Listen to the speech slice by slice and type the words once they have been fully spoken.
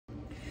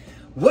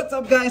What's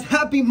up, guys?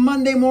 Happy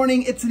Monday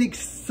morning. It's an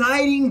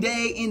exciting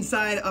day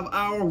inside of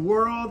our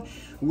world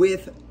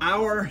with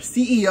our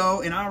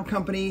CEO and our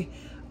company,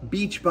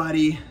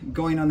 Beachbody,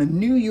 going on the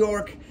New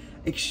York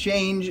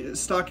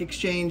Stock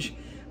Exchange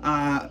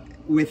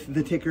with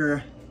the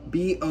ticker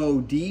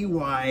BODY.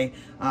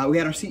 We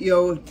had our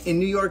CEO in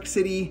New York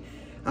City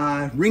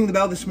ring the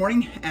bell this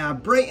morning,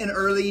 bright and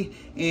early,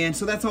 and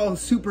so that's all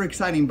super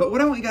exciting. But what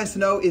I want you guys to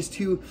know is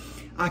to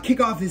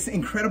kick off this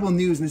incredible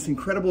news and this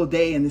incredible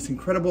day and this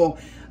incredible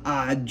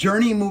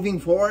journey moving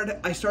forward.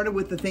 I started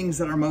with the things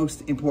that are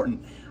most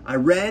important. I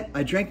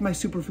drank my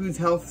Superfoods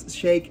Health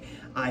Shake,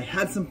 I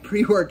had some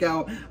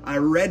pre-workout, I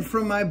read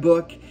from my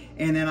book,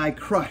 and then I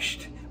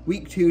crushed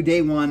week 2,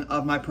 day 1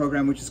 of my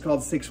program, which is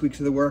called 6 Weeks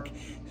of the Work.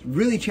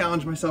 Really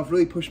challenged myself,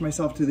 really pushed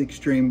myself to the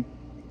extreme,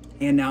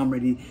 and now I'm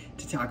ready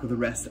to tackle the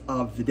rest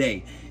of the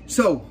day.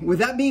 So with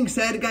that being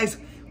said, guys,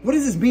 what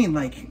does this mean?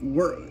 Like,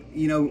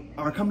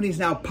 our company is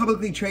now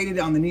publicly traded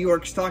on the New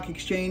York Stock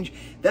Exchange.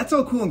 That's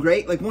all cool and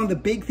great. Like, one of the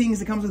big things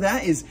that comes with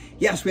that is,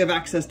 yes, we have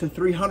access to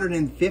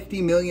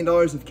 $350 million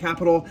of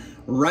capital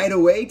right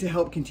away to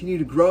help continue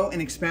to grow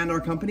and expand our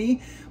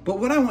company. But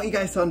what I want you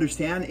guys to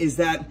understand is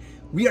that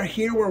we are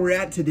here where we're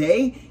at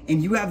today,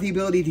 and you have the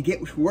ability to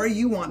get where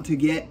you want to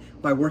get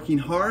by working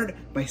hard,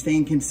 by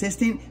staying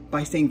consistent,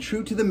 by staying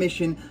true to the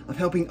mission of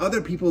helping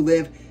other people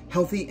live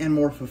healthy and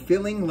more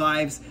fulfilling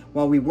lives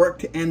while we work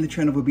to end the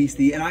trend of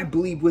obesity. And I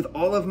believe with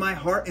all of my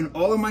heart and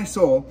all of my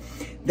soul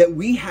that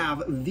we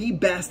have the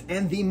best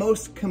and the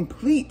most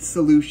complete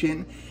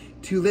solution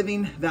to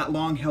living that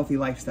long, healthy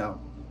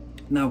lifestyle.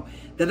 Now,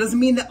 that doesn't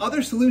mean that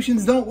other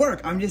solutions don't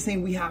work. I'm just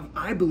saying we have,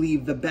 I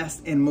believe, the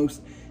best and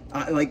most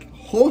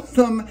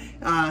wholesome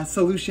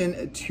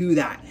solution to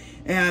that.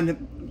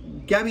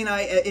 And Gabby and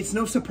I, it's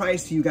no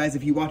surprise to you guys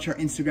if you watch our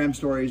Instagram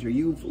stories or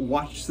you've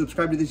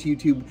subscribed to this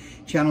YouTube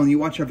channel and you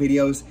watch our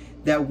videos,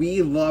 that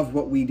we love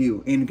what we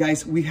do. And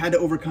guys, we've had to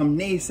overcome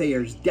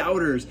naysayers,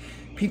 doubters.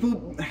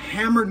 People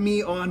hammered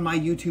me on my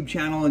YouTube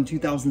channel in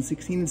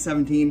 2016 and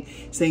 17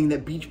 saying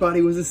that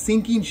Beachbody was a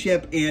sinking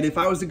ship, and if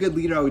I was a good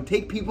leader, I would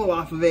take people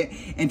off of it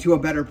and to a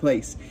better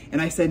place.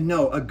 And I said,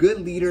 no, a good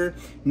leader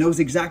knows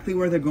exactly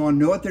where they're going,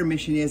 know what their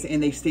mission is,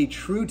 and they stay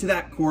true to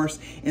that course,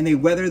 and they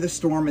weather the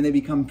storm, and they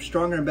become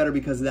stronger and better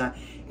because of that.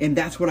 And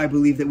that's what I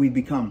believe that we've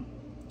become.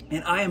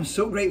 And I am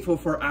so grateful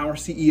for our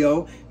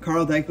CEO,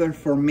 Carl Deichler,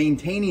 for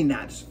maintaining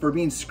that, for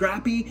being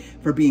scrappy,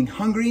 for being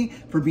hungry,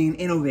 for being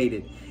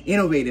innovative.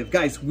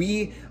 Guys,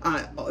 we,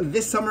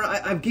 this summer,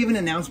 I've given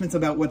announcements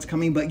about what's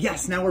coming, but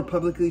yes, now we're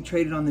publicly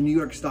traded on the New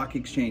York Stock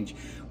Exchange.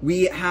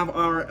 We have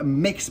our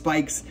mixed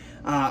bikes,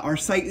 our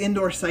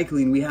indoor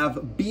cycling. We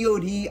have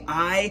BODY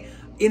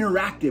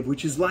Interactive,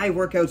 which is live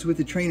workouts with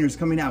the trainers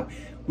coming out.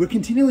 We're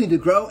continuing to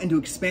grow and to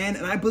expand,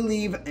 and I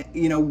believe,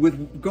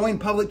 with going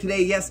public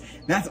today, yes,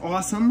 that's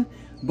awesome,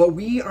 but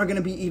we are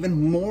gonna be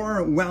even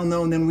more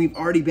well-known than we've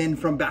already been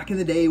from back in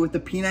the day with the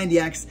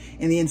P90X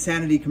and the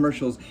Insanity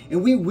commercials.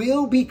 And we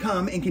will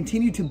become and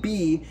continue to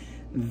be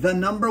the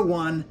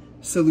 #1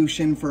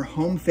 solution for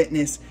home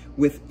fitness,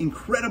 with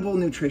incredible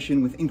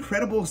nutrition, with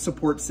incredible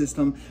support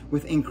system,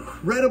 with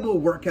incredible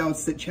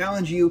workouts that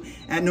challenge you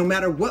at no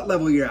matter what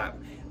level you're at.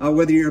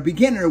 Whether you're a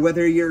beginner,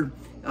 whether you're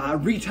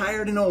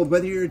retired and old,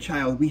 whether you're a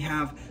child, we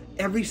have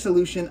every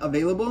solution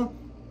available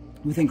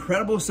with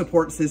incredible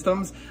support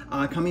systems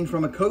coming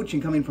from a coach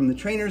and coming from the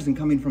trainers and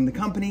coming from the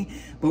company.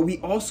 But we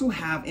also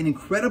have an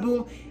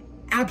incredible,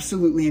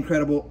 absolutely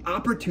incredible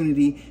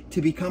opportunity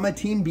to become a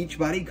Team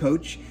Beachbody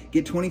coach,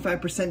 get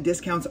 25%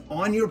 discounts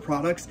on your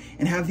products,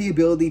 and have the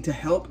ability to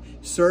help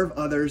serve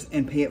others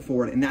and pay it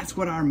forward. And that's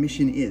what our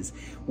mission is.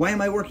 Why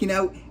am I working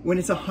out when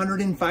it's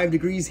 105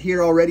 degrees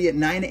here already at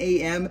 9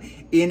 a.m.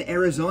 in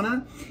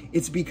Arizona?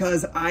 It's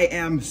because I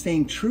am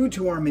staying true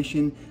to our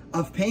mission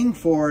of paying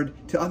forward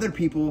to other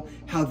people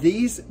how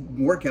these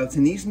workouts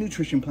and these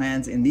nutrition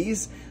plans and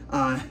these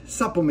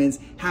supplements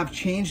have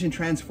changed and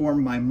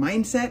transformed my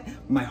mindset,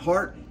 my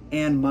heart,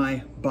 and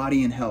my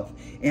body and health.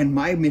 And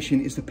my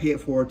mission is to pay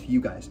it forward to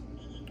you guys.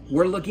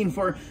 We're looking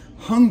for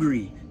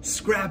hungry,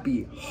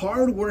 scrappy,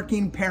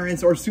 hardworking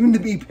parents or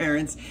soon-to-be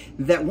parents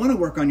that want to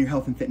work on your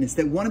health and fitness,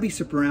 that want to be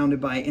surrounded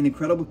by an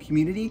incredible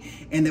community,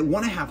 and that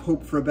want to have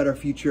hope for a better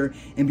future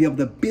and be able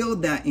to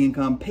build that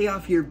income, pay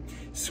off your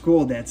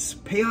school debts,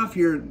 pay off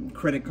your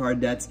credit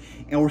card debts,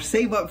 or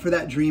save up for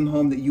that dream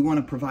home that you want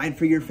to provide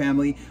for your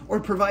family, or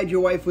provide your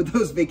wife with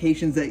those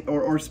vacations that,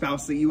 or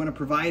spouse that you want to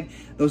provide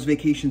those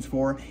vacations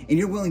for, and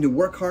you're willing to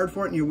work hard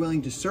for it, and you're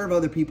willing to serve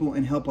other people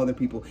and help other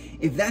people.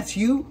 If that's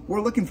you,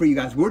 we're looking for you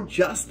guys. We're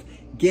just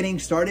getting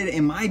started,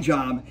 and my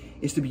job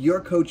is to be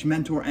your coach,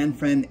 mentor, and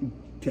friend,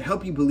 to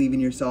help you believe in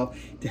yourself,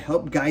 to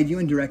help guide you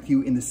and direct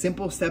you in the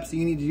simple steps that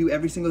you need to do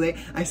every single day.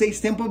 I say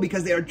simple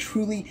because they are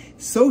truly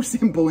so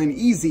simple and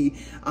easy.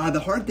 The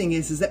hard thing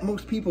is that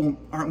most people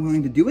aren't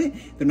willing to do it.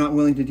 They're not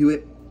willing to do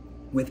it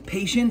with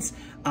patience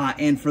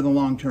and for the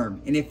long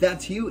term. And if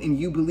that's you and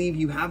you believe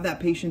you have that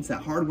patience,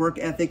 that hard work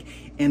ethic,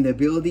 and the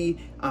ability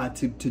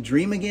to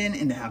dream again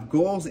and to have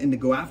goals and to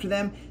go after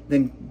them,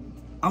 then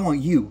I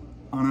want you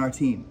on our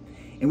team.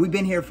 And we've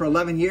been here for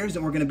 11 years,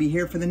 and we're gonna be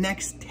here for the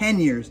next 10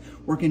 years,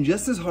 working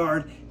just as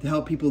hard to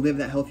help people live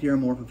that healthier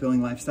and more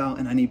fulfilling lifestyle.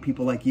 And I need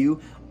people like you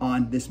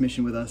on this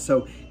mission with us.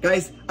 So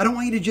guys, I don't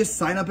want you to just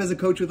sign up as a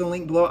coach with the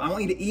link below. I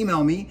want you to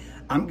email me.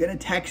 I'm gonna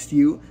text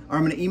you, or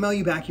I'm gonna email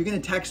you back. You're gonna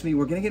text me.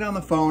 We're gonna get on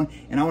the phone,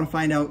 and I wanna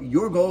find out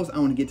your goals. I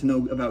wanna get to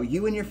know about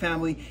you and your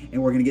family,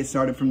 and we're gonna get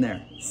started from there.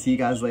 See you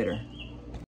guys later.